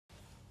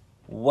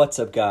What's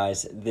up,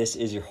 guys? This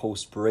is your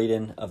host,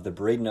 Braden, of The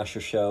Braden Usher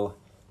Show.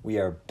 We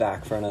are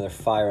back for another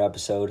fire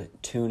episode.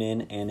 Tune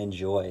in and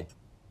enjoy.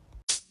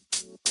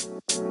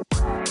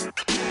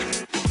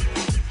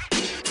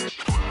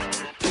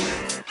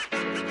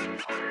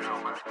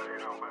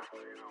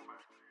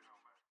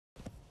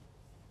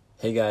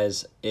 Hey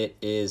guys, it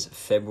is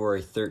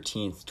February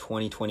 13th,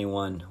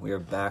 2021. We are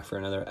back for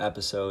another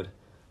episode.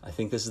 I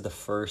think this is the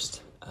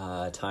first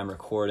time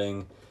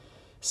recording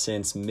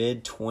since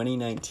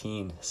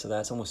mid-2019, so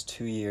that's almost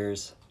 2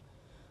 years.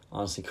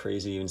 Honestly,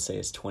 crazy to even say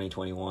it's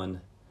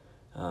 2021.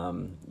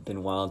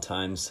 Been wild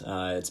times.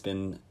 It's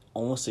been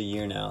almost a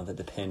year now that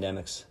the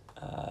pandemic's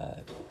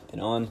been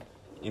on,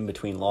 in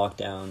between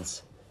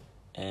lockdowns,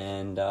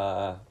 and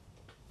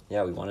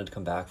we wanted to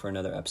come back for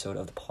another episode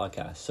of the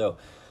podcast. So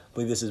I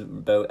believe this is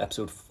about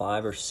episode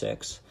 5 or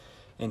 6,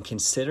 and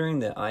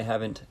considering that I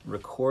haven't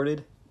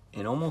recorded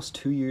in almost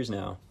 2 years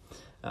now,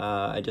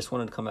 I just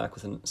wanted to come back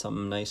with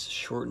something nice,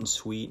 short and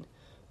sweet.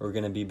 We're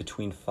going to be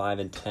between 5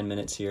 and 10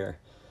 minutes here.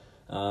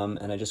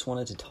 And I just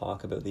wanted to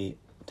talk about the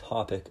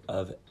topic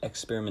of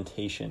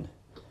experimentation.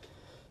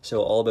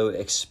 So all about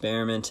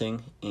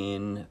experimenting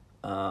in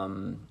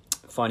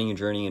finding your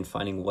journey and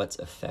finding what's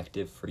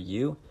effective for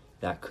you.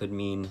 That could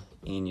mean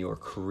in your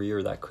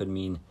career, that could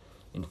mean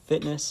in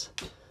fitness.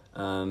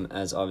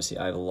 As obviously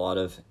I have a lot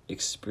of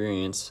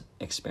experience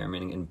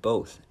experimenting in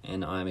both,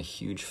 and I'm a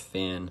huge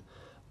fan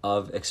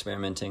of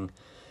experimenting.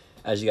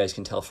 As you guys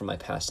can tell from my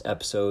past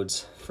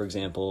episodes, for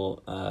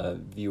example,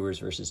 viewers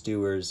versus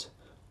doers,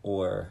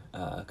 or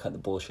cut the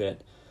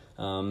bullshit,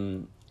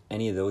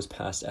 any of those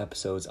past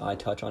episodes, I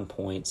touch on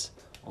points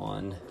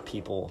on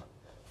people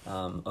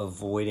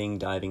avoiding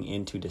diving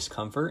into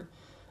discomfort,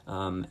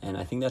 and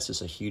I think that's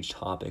just a huge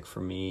topic for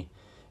me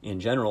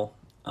in general,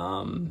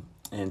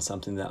 and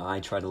something that I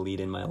try to lead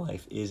in my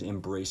life is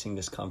embracing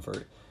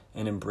discomfort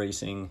and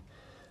embracing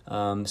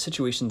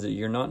situations that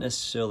you're not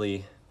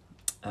necessarily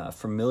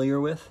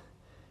familiar with,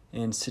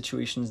 and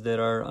situations that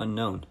are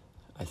unknown.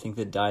 I think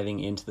that diving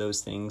into those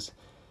things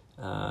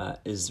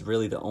is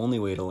really the only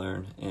way to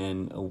learn,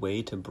 and a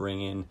way to bring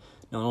in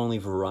not only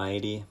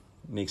variety,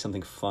 make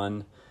something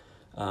fun,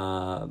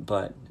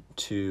 but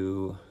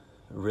to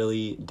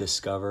really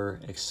discover,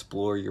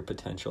 explore your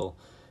potential,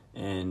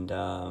 and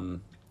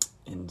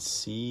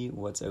see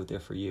what's out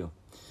there for you.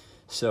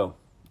 So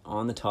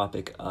on the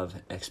topic of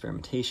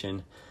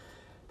experimentation,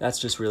 that's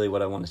just really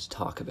what I wanted to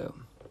talk about.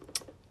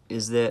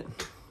 Is that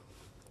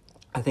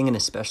I think, and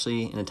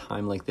especially in a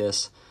time like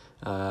this,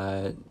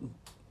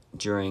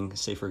 during,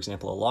 say, for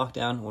example, a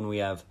lockdown, when we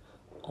have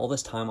all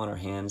this time on our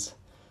hands,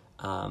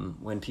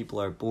 when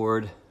people are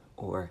bored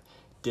or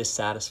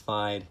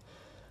dissatisfied,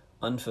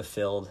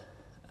 unfulfilled,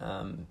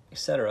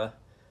 etc.,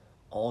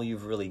 all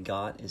you've really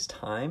got is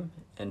time,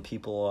 and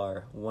people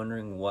are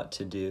wondering what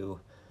to do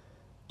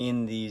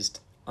in these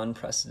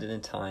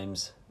unprecedented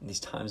times, these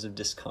times of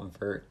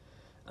discomfort,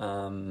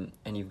 and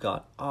you've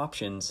got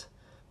options,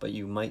 but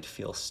you might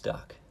feel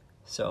stuck.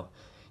 So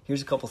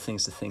here's a couple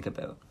things to think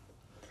about.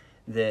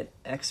 That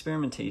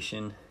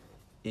experimentation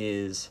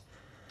is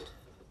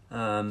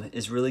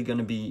really going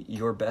to be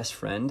your best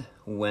friend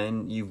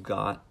when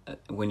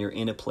you're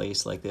in a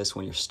place like this,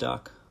 when you're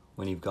stuck,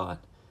 when you've got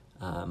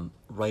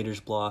writer's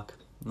block,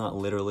 not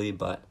literally,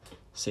 but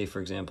say, for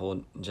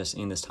example, just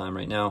in this time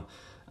right now,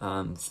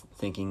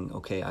 thinking,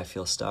 okay, I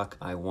feel stuck,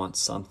 I want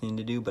something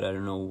to do, but I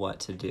don't know what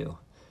to do.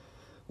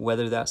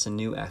 Whether that's a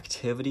new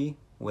activity,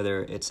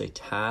 whether it's a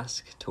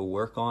task to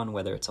work on,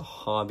 whether it's a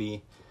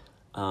hobby,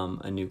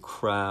 a new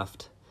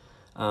craft,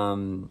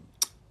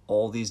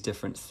 all these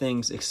different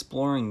things,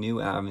 exploring new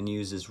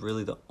avenues is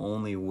really the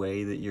only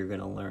way that you're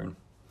going to learn.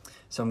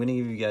 So I'm going to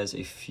give you guys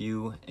a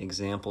few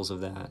examples of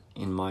that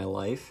in my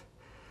life.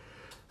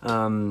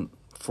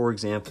 For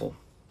example,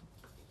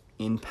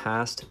 in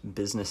past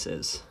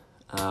businesses,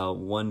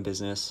 one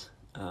business,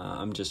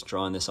 I'm just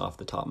drawing this off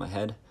the top of my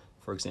head.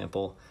 For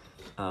example,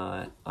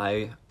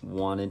 I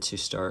wanted to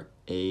start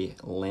a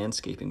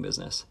landscaping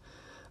business.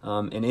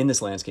 And in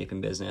this landscaping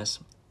business,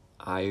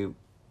 I,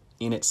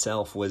 in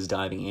itself, was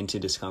diving into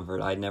discomfort.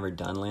 I'd never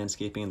done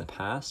landscaping in the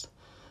past,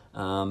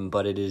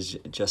 but it is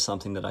just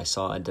something that I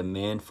saw a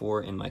demand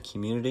for in my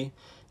community,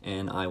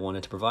 and I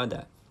wanted to provide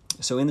that.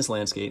 So in this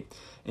landscape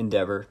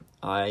endeavor,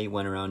 I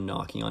went around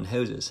knocking on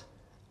houses,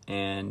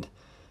 and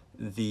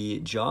the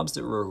jobs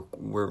that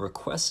were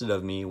requested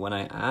of me when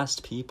I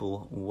asked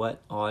people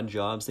what odd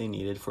jobs they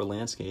needed for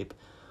landscape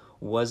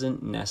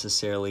wasn't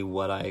necessarily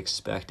what I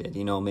expected.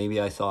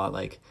 Maybe I thought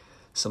like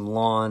some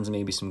lawns,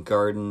 maybe some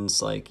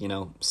gardens, like,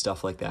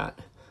 stuff like that.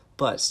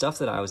 But stuff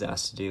that I was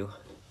asked to do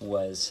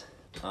was,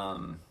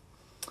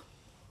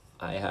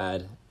 I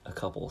had a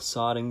couple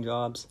sodding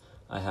jobs.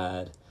 I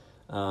had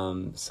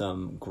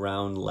some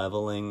ground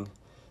leveling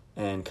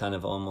and kind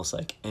of almost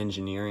like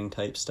engineering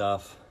type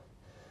stuff.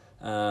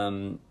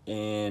 And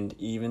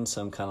even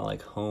some kind of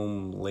like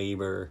home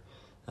labor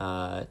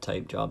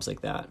type jobs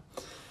like that.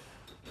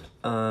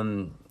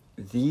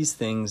 These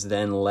things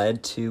then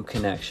led to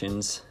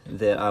connections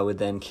that I would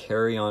then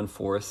carry on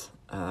forth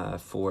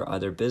for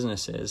other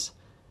businesses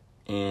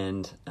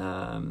and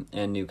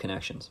new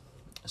connections.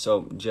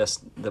 So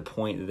just the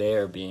point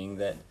there being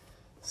that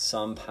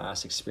some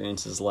past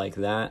experiences like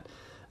that,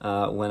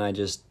 when I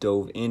just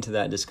dove into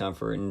that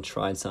discomfort and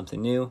tried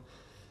something new,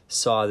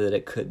 saw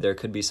that there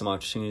could be some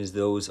opportunities.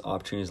 Those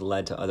opportunities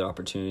led to other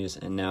opportunities,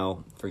 and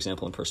now, for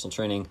example, in personal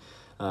training,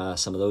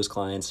 some of those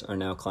clients are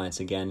now clients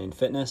again in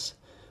fitness,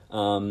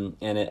 and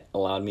it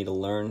allowed me to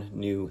learn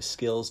new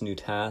skills, new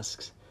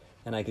tasks,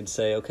 and I could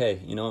say, okay,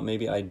 you know what,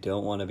 maybe I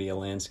don't want to be a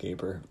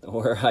landscaper,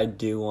 or I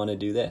do want to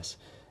do this,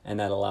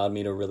 and that allowed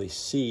me to really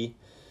see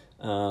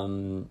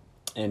and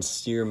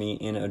steer me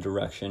in a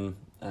direction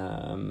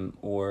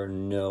or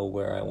know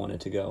where I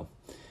wanted to go.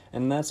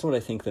 And that's what I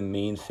think the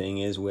main thing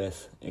is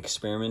with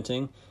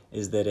experimenting,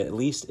 is that at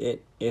least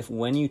if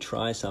when you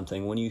try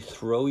something, when you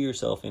throw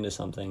yourself into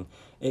something,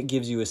 it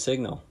gives you a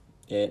signal.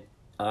 It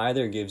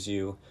either gives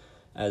you,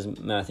 as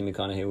Matthew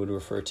McConaughey would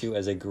refer to,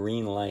 as a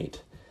green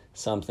light,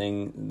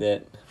 something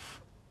that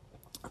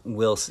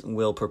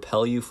will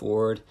propel you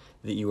forward,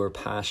 that you are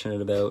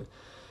passionate about,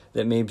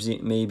 that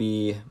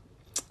maybe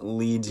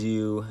leads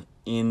you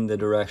in the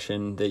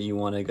direction that you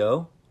want to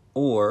go,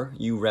 or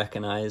you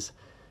recognize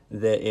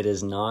that it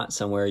is not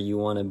somewhere you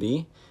want to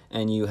be,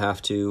 and you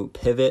have to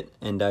pivot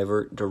and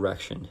divert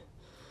direction.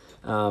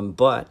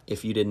 But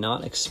if you did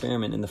not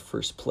experiment in the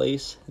first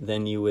place,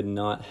 then you would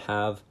not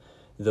have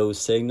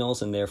those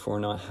signals and therefore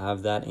not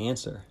have that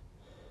answer.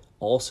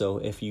 Also,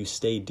 if you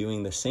stay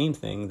doing the same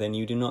thing, then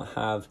you do not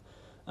have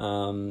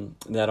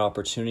that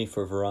opportunity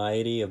for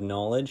variety of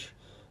knowledge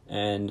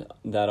and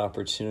that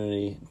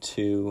opportunity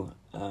to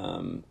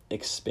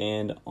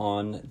expand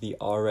on the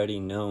already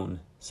known.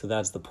 So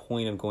that's the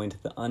point of going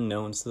to the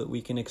unknown, so that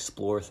we can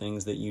explore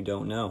things that you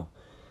don't know.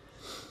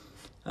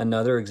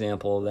 Another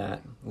example of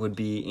that would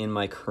be in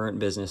my current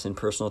business in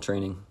personal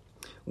training.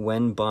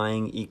 When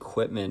buying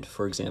equipment,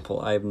 for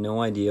example, I have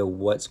no idea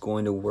what's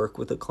going to work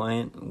with a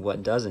client,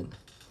 what doesn't.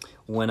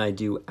 When I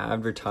do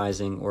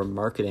advertising or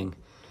marketing,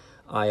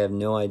 I have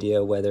no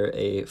idea whether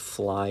a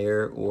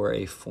flyer or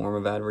a form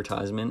of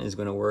advertisement is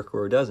going to work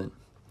or doesn't.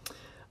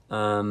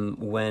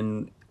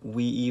 When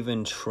we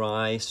even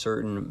try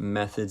certain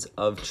methods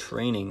of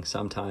training,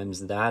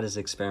 sometimes that is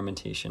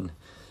experimentation.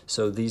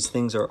 So these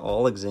things are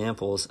all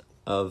examples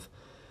of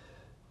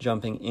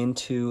jumping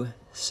into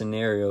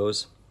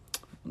scenarios,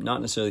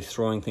 not necessarily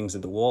throwing things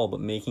at the wall, but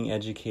making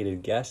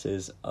educated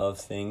guesses of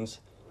things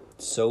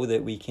so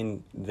that we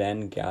can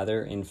then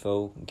gather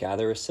info,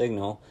 gather a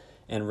signal,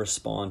 and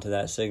respond to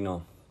that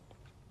signal.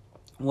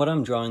 What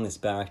I'm drawing this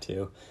back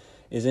to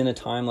is in a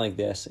time like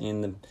this,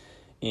 in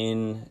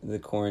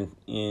quarantine,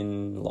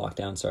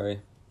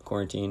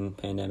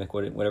 pandemic,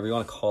 whatever you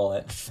want to call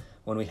it,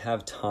 when we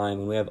have time,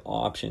 when we have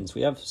options,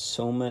 we have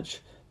so much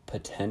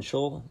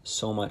potential,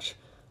 so much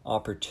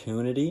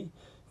opportunity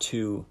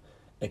to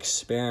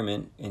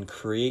experiment and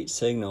create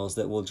signals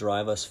that will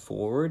drive us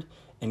forward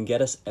and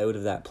get us out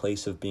of that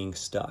place of being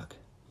stuck.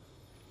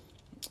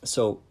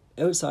 So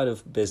outside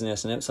of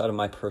business and outside of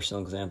my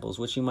personal examples,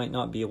 which you might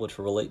not be able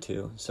to relate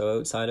to, so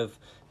outside of,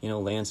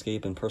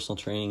 landscape and personal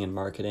training and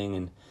marketing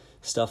and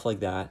stuff like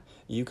that,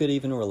 you could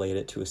even relate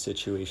it to a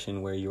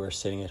situation where you are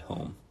sitting at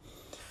home.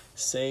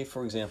 Say,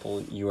 for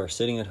example, you are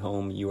sitting at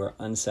home, you are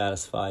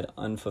unsatisfied,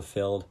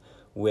 unfulfilled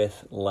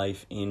with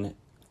life in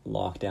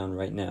lockdown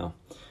right now.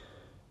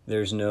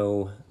 There's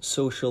no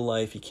social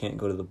life, you can't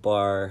go to the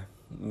bar,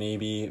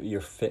 maybe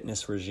your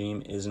fitness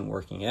regime isn't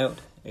working out,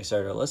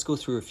 etc. Let's go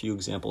through a few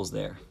examples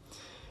there.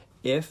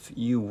 If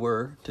you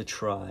were to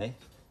try,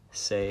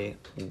 say,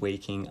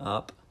 waking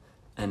up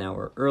an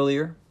hour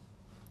earlier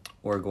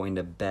or going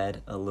to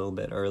bed a little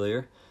bit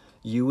earlier,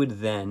 you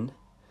would then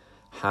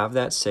have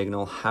that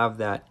signal, have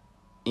that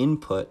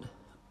input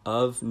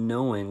of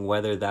knowing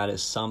whether that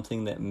is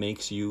something that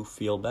makes you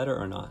feel better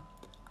or not.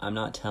 I'm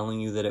not telling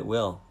you that it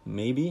will.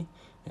 Maybe,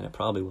 and it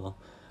probably will.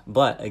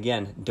 But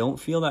again, don't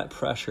feel that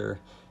pressure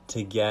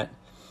to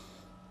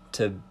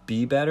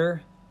be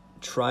better.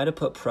 Try to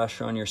put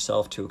pressure on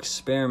yourself to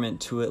experiment,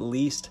 to at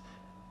least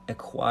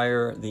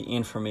acquire the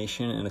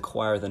information and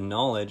acquire the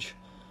knowledge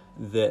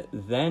that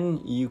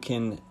then you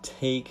can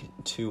take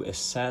to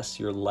assess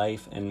your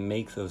life and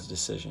make those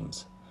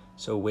decisions.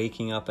 So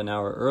waking up an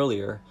hour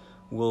earlier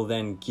will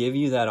then give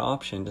you that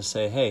option to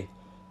say, hey,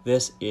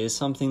 this is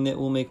something that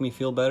will make me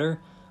feel better.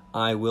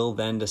 I will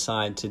then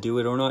decide to do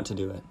it or not to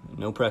do it.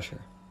 No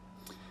pressure.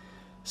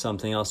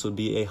 Something else would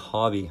be a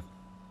hobby.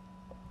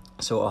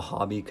 So a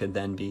hobby could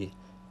then be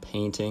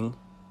painting,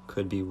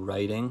 could be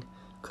writing,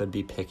 could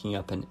be picking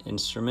up an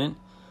instrument,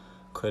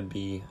 could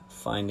be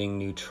finding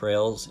new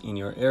trails in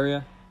your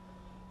area.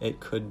 It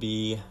could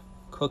be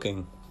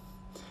cooking.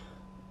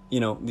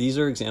 These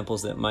are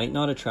examples that might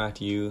not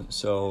attract you,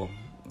 so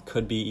it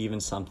could be even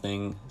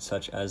something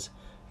such as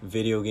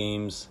video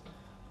games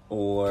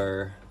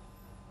or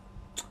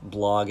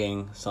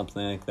blogging,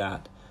 something like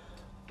that.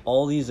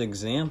 All these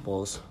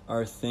examples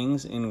are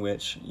things in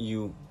which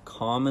you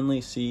commonly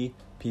see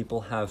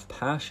people have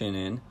passion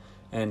in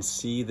and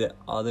see that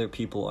other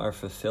people are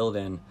fulfilled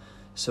in.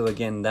 So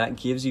again, that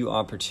gives you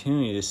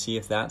opportunity to see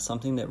if that's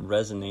something that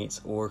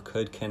resonates or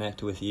could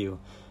connect with you.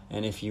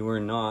 And if you were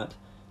not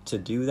to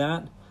do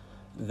that,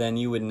 then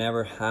you would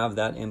never have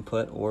that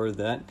input or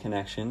that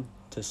connection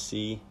to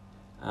see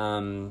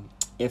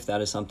if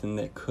that is something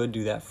that could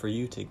do that for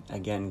you to,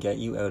 again, get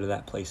you out of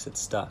that place that's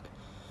stuck.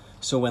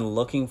 So when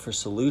looking for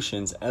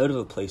solutions out of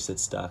a place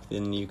that's stuck,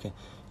 then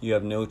you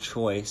have no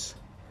choice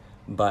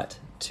but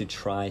to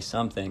try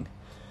something.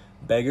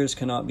 Beggars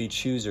cannot be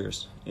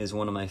choosers is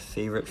one of my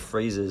favorite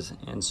phrases.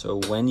 And so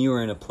when you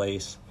are in a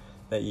place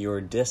that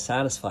you're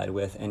dissatisfied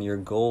with and your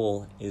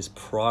goal is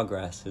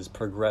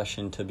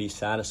progression to be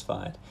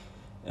satisfied,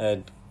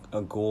 a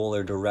goal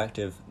or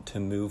directive to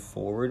move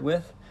forward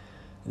with,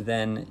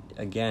 then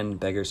again,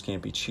 beggars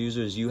can't be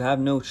choosers. You have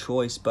no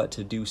choice but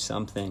to do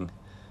something.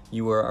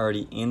 You are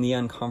already in the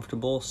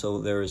uncomfortable, so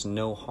there is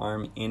no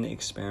harm in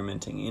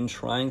experimenting, in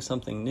trying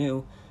something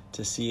new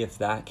to see if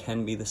that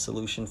can be the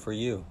solution for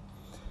you.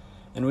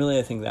 And really,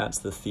 I think that's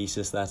the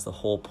thesis, that's the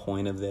whole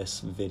point of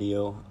this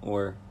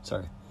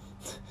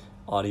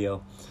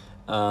audio,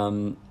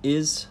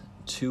 is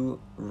to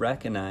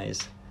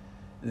recognize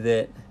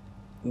that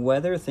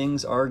whether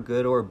things are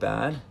good or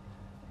bad,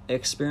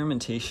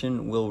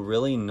 experimentation will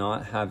really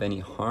not have any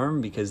harm,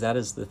 because that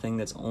is the thing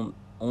that's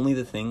only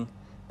the thing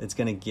that's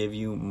going to give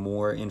you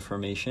more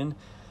information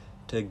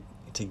to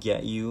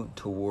get you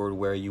toward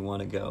where you want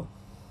to go.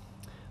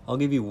 I'll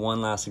give you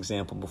one last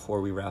example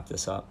before we wrap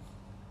this up.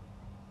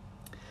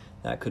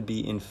 That could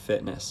be in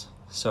fitness.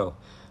 So,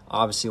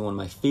 obviously one of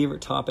my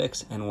favorite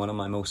topics and one of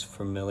my most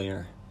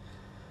familiar.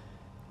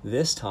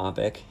 This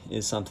topic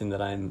is something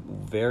that I'm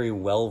very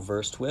well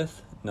versed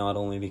with, not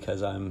only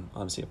because I'm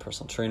obviously a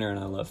personal trainer and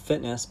I love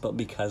fitness, but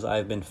because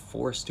I've been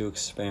forced to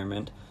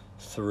experiment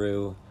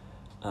through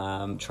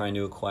trying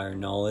to acquire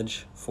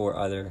knowledge for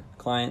other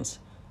clients,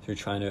 through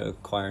trying to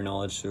acquire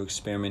knowledge through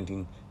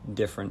experimenting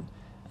different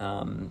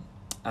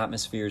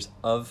atmospheres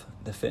of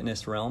the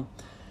fitness realm,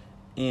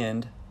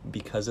 and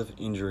because of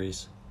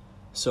injuries.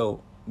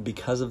 So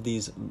because of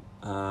these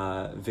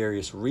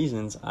various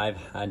reasons, I've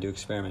had to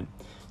experiment.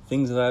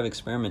 Things that I've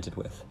experimented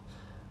with.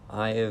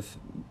 I have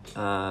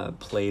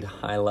played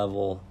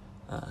high-level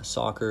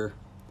soccer,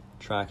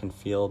 track and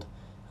field,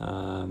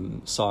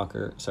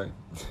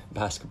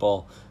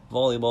 basketball,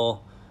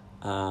 volleyball,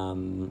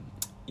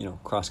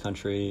 cross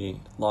country,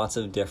 lots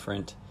of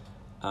different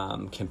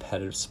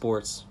competitive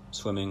sports,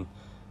 swimming,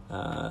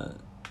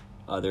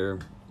 other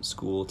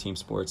school team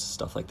sports,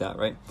 stuff like that,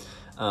 right?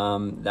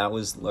 That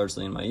was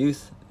largely in my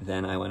youth.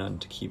 Then I went on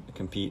to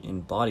compete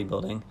in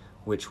bodybuilding,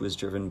 which was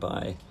driven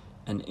by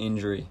an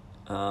injury.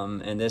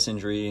 And this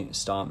injury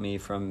stopped me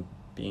from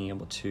being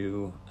able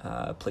to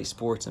play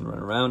sports and run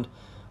around,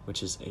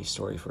 which is a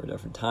story for a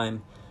different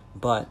time.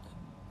 But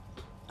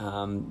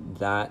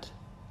that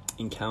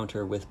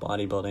encounter with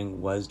bodybuilding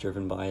was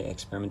driven by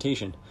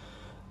experimentation.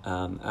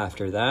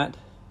 After that,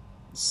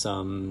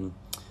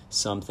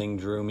 something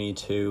drew me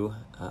to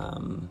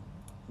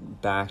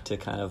back to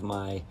kind of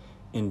my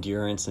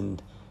endurance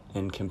and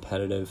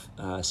competitive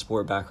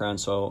sport background.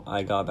 So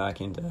I got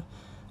back into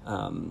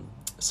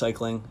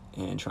cycling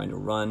and trying to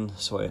run.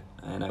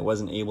 And I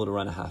wasn't able to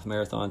run a half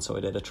marathon, so I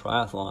did a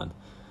triathlon.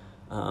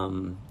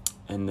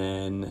 And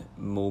then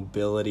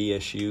mobility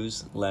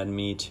issues led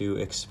me to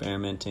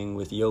experimenting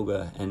with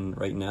yoga. And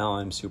right now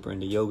I'm super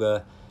into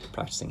yoga,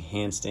 practicing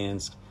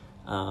handstands,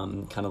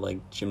 kind of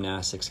like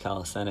gymnastics,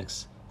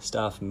 calisthenics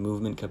stuff,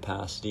 movement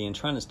capacity, and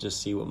trying to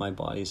just see what my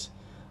body's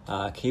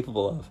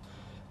capable of.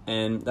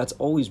 And that's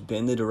always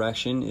been the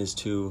direction, is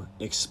to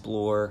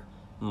explore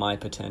my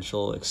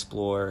potential,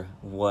 explore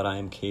what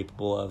I'm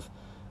capable of,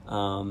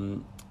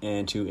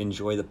 and to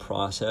enjoy the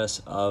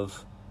process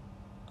of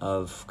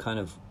kind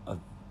of a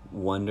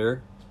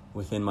wonder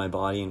within my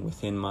body and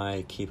within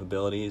my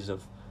capabilities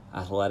of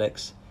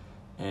athletics,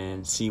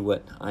 and see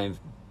what I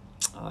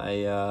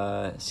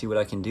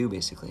can do,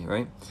 basically,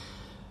 right?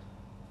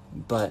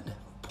 But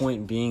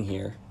point being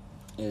here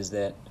is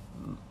that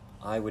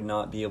I would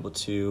not be able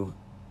to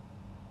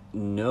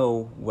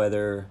know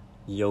whether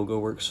yoga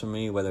works for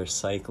me, whether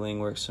cycling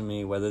works for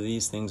me, whether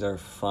these things are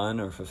fun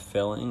or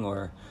fulfilling,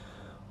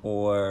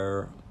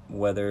 or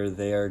whether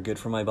they are good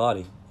for my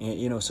body.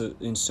 So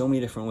in so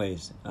many different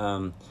ways,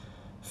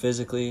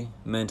 physically,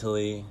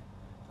 mentally,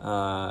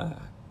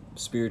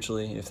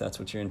 spiritually, if that's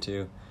what you're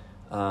into,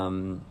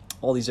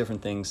 all these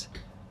different things.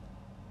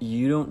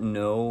 You don't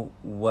know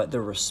what the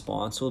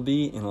response will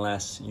be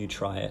unless you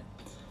try it.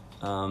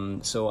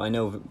 So I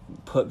know,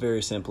 put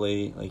very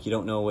simply, like, you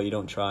don't know what you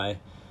don't try.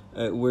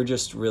 We're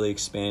just really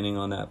expanding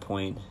on that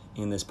point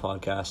in this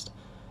podcast.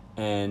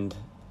 And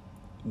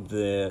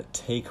the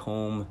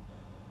take-home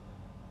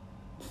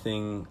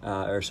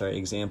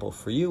example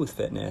for you with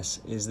fitness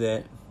is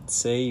that,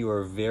 say you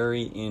are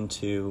very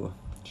into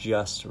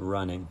just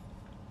running.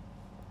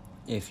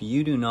 If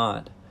you do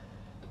not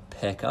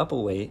pick up a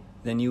weight,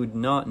 then you would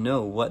not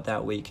know what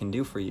that weight can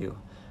do for you.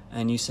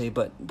 And you say,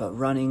 but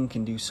running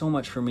can do so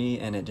much for me,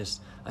 and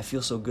I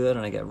feel so good,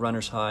 and I get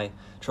runner's high.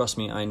 Trust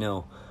me, I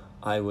know.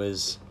 I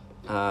was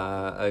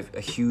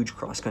a huge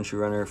cross-country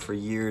runner for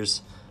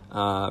years.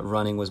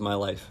 Running was my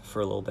life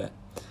for a little bit.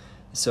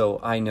 So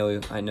I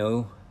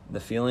know the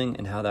feeling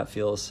and how that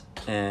feels,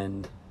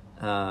 and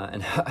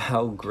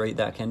how great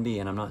that can be.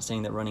 And I'm not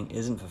saying that running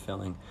isn't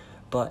fulfilling,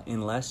 but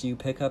unless you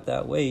pick up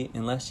that weight,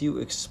 unless you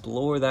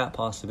explore that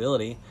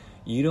possibility,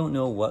 you don't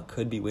know what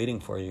could be waiting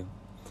for you.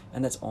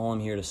 And that's all I'm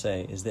here to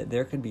say, is that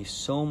there could be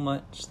so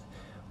much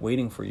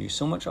waiting for you,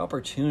 so much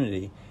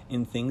opportunity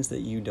in things that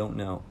you don't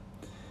know.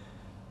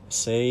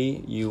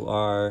 Say you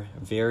are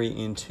very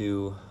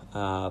into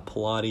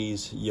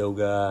Pilates,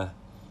 yoga,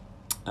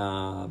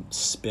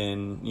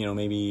 spin,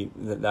 maybe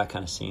that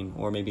kind of scene,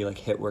 or maybe like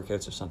HIIT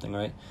workouts or something,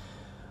 right?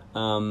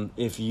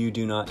 If you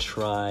do not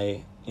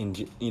try,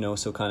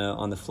 so kind of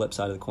on the flip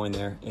side of the coin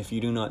there, if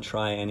you do not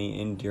try any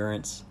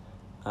endurance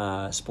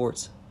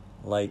sports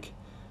like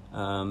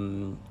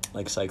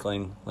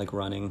cycling, like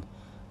running,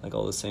 like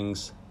all those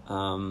things,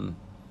 trying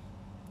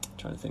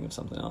to think of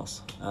something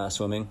else,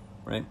 swimming,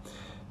 right?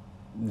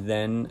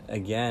 Then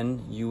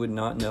again, you would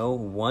not know,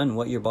 one,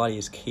 what your body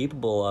is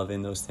capable of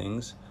in those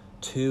things,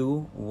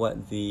 two,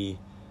 what the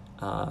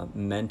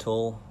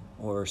mental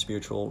or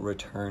spiritual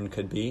return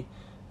could be,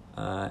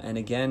 and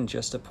again,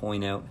 just to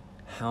point out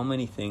how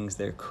many things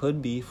there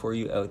could be for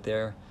you out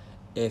there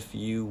if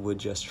you would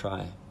just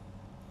try.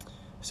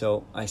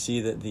 So I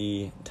see that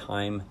the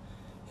time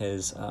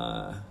has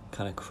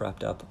kind of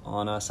crept up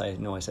on us. I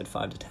know I said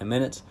 5 to 10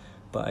 minutes,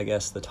 but I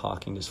guess the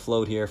talking just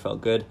flowed here,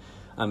 felt good.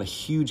 I'm a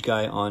huge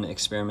guy on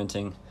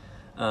experimenting,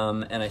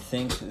 and I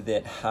think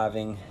that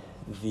having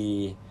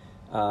the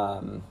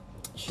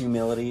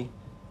humility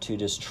to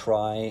just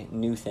try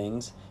new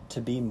things,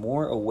 to be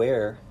more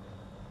aware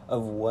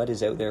of what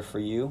is out there for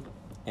you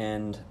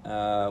and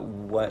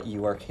what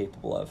you are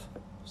capable of.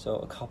 So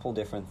a couple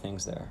different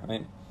things there,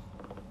 right?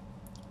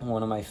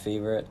 One of my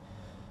favorite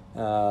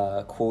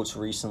quotes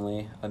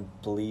recently, I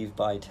believe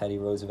by Teddy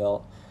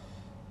Roosevelt,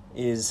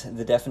 is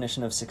the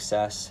definition of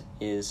success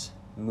is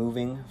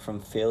moving from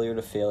failure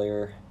to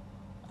failure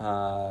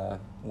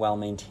while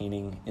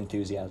maintaining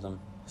enthusiasm,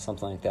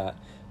 something like that.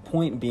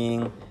 Point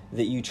being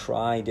that you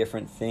try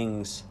different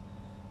things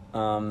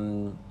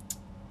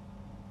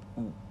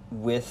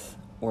with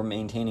or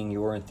maintaining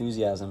your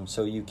enthusiasm,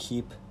 so you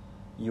keep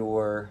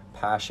your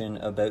passion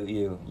about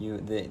you.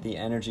 The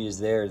energy is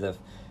there.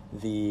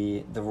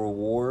 The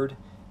reward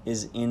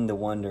is in the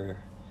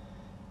wonder.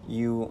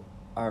 You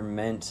are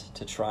meant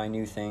to try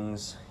new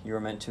things. You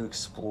are meant to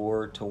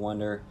explore, to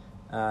wonder,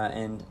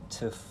 and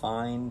to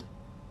find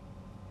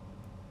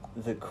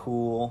the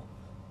cool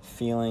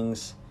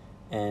feelings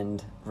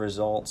and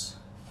results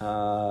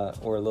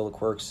or little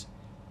quirks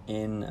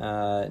in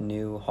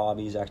new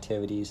hobbies,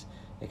 activities,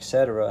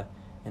 etc.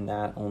 And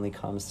that only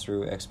comes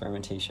through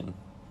experimentation.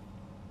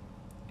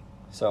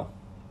 So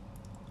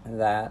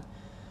that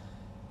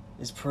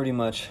is pretty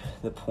much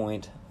the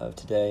point of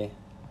today,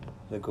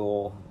 the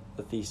goal,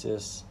 the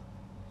thesis,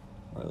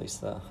 or at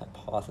least the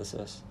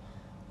hypothesis.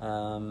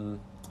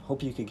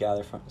 Hope you could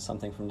gather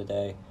something from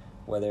today,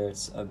 whether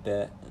it's a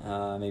bit,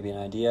 maybe an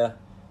idea,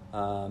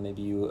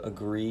 maybe you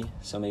agree,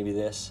 so maybe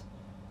this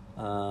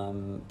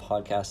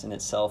podcast in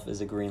itself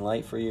is a green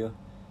light for you,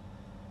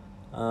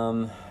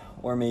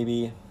 or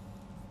maybe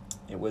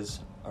it was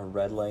a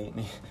red light,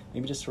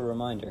 maybe just a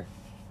reminder,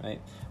 right?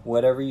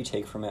 Whatever you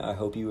take from it, I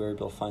hope you were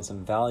able to find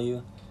some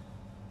value.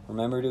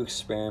 Remember to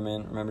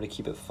experiment, remember to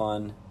keep it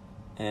fun,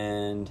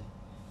 and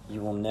you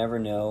will never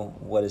know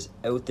what is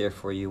out there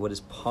for you, what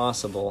is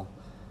possible,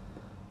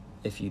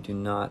 if you do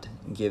not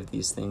give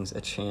these things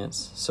a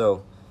chance.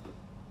 So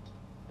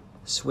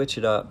switch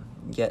it up,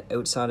 get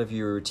outside of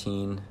your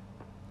routine,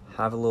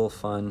 have a little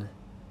fun,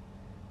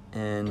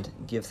 and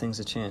give things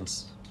a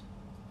chance.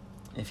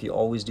 If you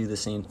always do the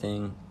same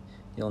thing,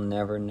 you'll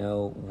never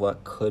know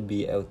what could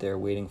be out there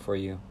waiting for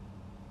you.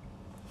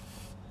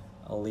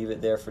 I'll leave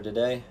it there for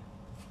today.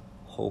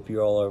 Hope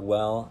you all are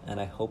well, and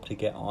I hope to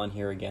get on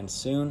here again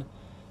soon.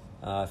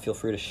 Feel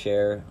free to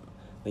share,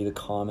 leave a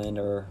comment,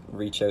 or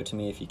reach out to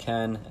me if you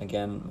can.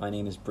 Again, my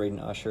name is Braden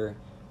Usher,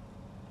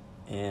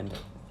 and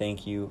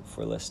thank you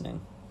for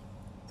listening.